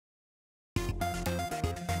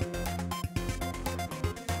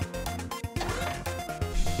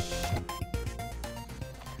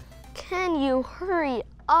you hurry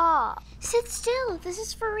up? Sit still, this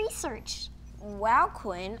is for research. Wow,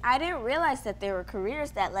 Quinn, I didn't realize that there were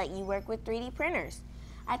careers that let you work with 3D printers.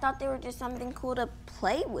 I thought they were just something cool to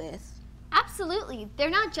play with. Absolutely, they're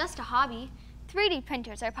not just a hobby. 3D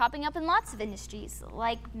printers are popping up in lots of industries,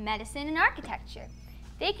 like medicine and architecture.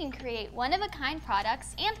 They can create one-of-a-kind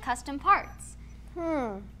products and custom parts.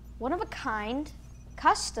 One of a kind,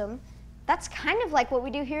 custom, that's kind of like what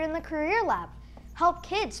we do here in the Career Lab. Help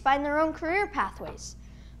kids find their own career pathways.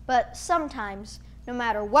 But sometimes, no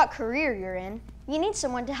matter what career you're in, you need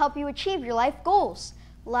someone to help you achieve your life goals,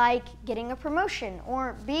 like getting a promotion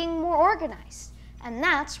or being more organized. And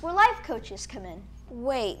that's where life coaches come in.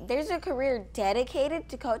 Wait, there's a career dedicated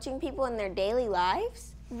to coaching people in their daily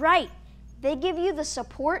lives? Right. They give you the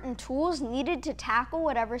support and tools needed to tackle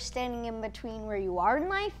whatever's standing in between where you are in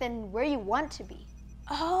life and where you want to be.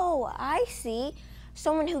 Oh, I see.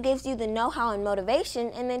 Someone who gives you the know-how and motivation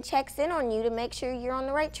and then checks in on you to make sure you're on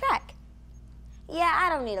the right track. Yeah, I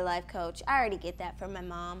don't need a life coach. I already get that from my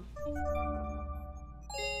mom.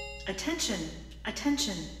 Attention,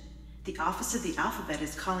 attention. The Office of the Alphabet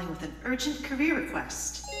is calling with an urgent career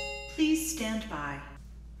request. Please stand by.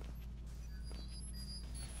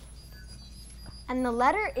 And the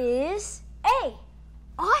letter is A.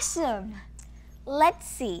 Awesome! Let's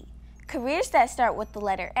see. Careers that start with the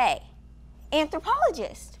letter A.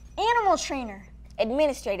 Anthropologist. Animal trainer.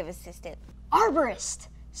 Administrative assistant. Arborist.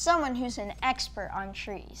 Someone who's an expert on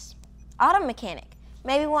trees. Auto mechanic.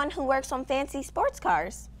 Maybe one who works on fancy sports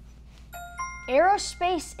cars.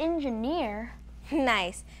 Aerospace engineer.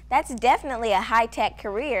 Nice. That's definitely a high-tech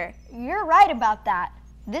career. You're right about that.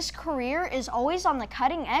 This career is always on the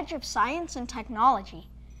cutting edge of science and technology.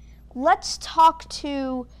 Let's talk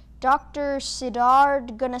to Dr.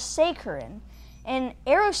 Siddharth Gunasekaran, an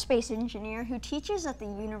aerospace engineer who teaches at the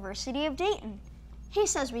University of Dayton. He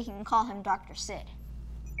says we can call him Dr. Sid.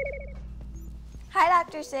 Hi,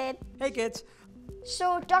 Dr. Sid. Hey, kids.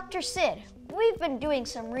 So, Dr. Sid, we've been doing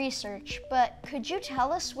some research, but could you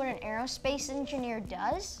tell us what an aerospace engineer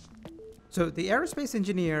does? So the aerospace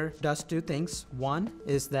engineer does two things. One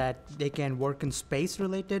is that they can work in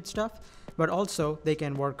space-related stuff, but also they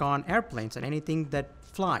can work on airplanes and anything that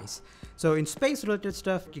flies. So in space-related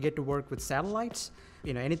stuff, you get to work with satellites,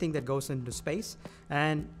 anything that goes into space.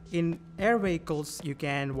 And in air vehicles, you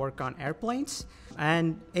can work on airplanes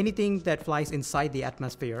and anything that flies inside the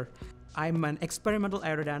atmosphere. I'm an experimental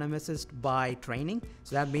aerodynamicist by training,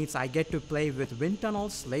 so that means I get to play with wind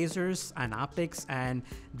tunnels, lasers, and optics, and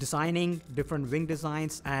designing different wing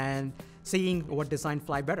designs and seeing what design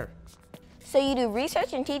fly better. So you do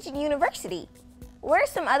research and teach at university. Where are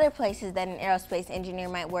some other places that an aerospace engineer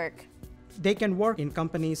might work? They can work in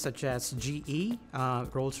companies such as GE,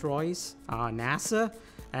 Rolls-Royce, NASA,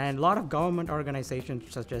 and a lot of government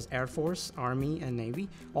organizations such as Air Force, Army, and Navy.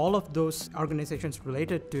 All of those organizations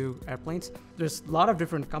related to airplanes. There's a lot of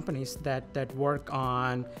different companies that work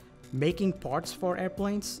on making parts for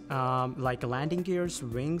airplanes, like landing gears,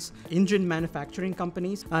 wings, engine manufacturing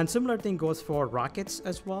companies. And similar thing goes for rockets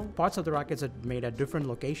as well. Parts of the rockets are made at different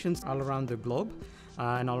locations all around the globe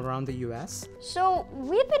and all around the US. So,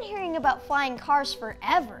 we've been hearing about flying cars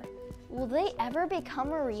forever. Will they ever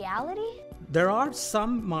become a reality? There are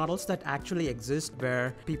some models that actually exist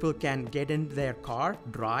where people can get in their car,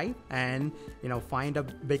 drive, and find a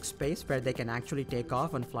big space where they can actually take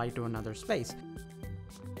off and fly to another space.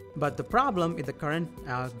 But the problem with the current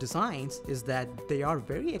designs is that they are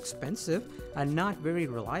very expensive and not very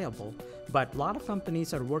reliable. But a lot of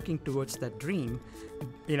companies are working towards that dream.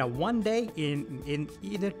 One day in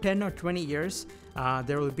either 10 or 20 years,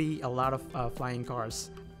 there will be a lot of flying cars.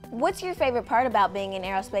 What's your favorite part about being an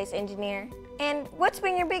aerospace engineer? And what's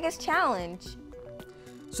been your biggest challenge?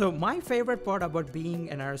 So my favorite part about being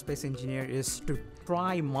an aerospace engineer is to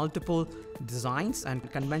try multiple designs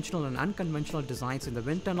and conventional and unconventional designs in the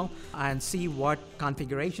wind tunnel and see what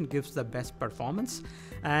configuration gives the best performance.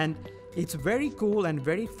 And it's very cool and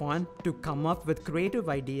very fun to come up with creative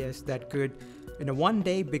ideas that could one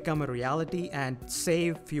day become a reality and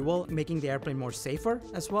save fuel, making the airplane more safer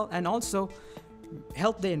as well, and also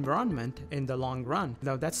help the environment in the long run.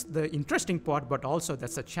 Now that's the interesting part, but also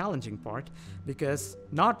that's a challenging part because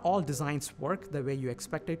not all designs work the way you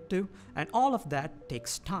expect it to, and all of that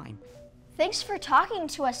takes time. Thanks for talking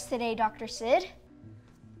to us today, Dr. Sid.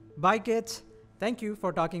 Bye, kids. Thank you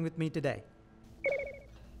for talking with me today.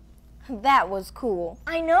 That was cool.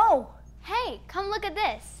 I know. Hey, come look at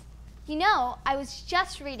this. I was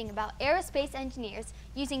just reading about aerospace engineers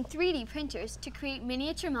using 3D printers to create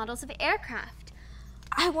miniature models of aircraft.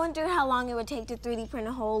 I wonder how long it would take to 3D print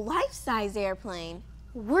a whole life-size airplane.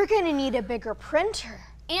 We're gonna need a bigger printer.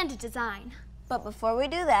 and design. But before we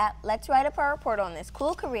do that, let's write up our report on this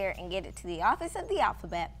cool career and get it to the Office of the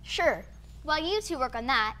Alphabet. Sure. While you two work on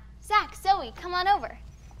that, Zach, Zoe, come on over.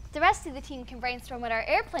 The rest of the team can brainstorm what our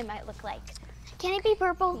airplane might look like. Can it be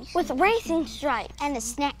purple? With racing stripes. And a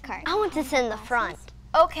snack cart. I want this in the front.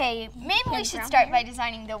 Okay, maybe we should start by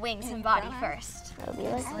designing the wings and body first. It'll be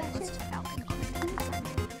like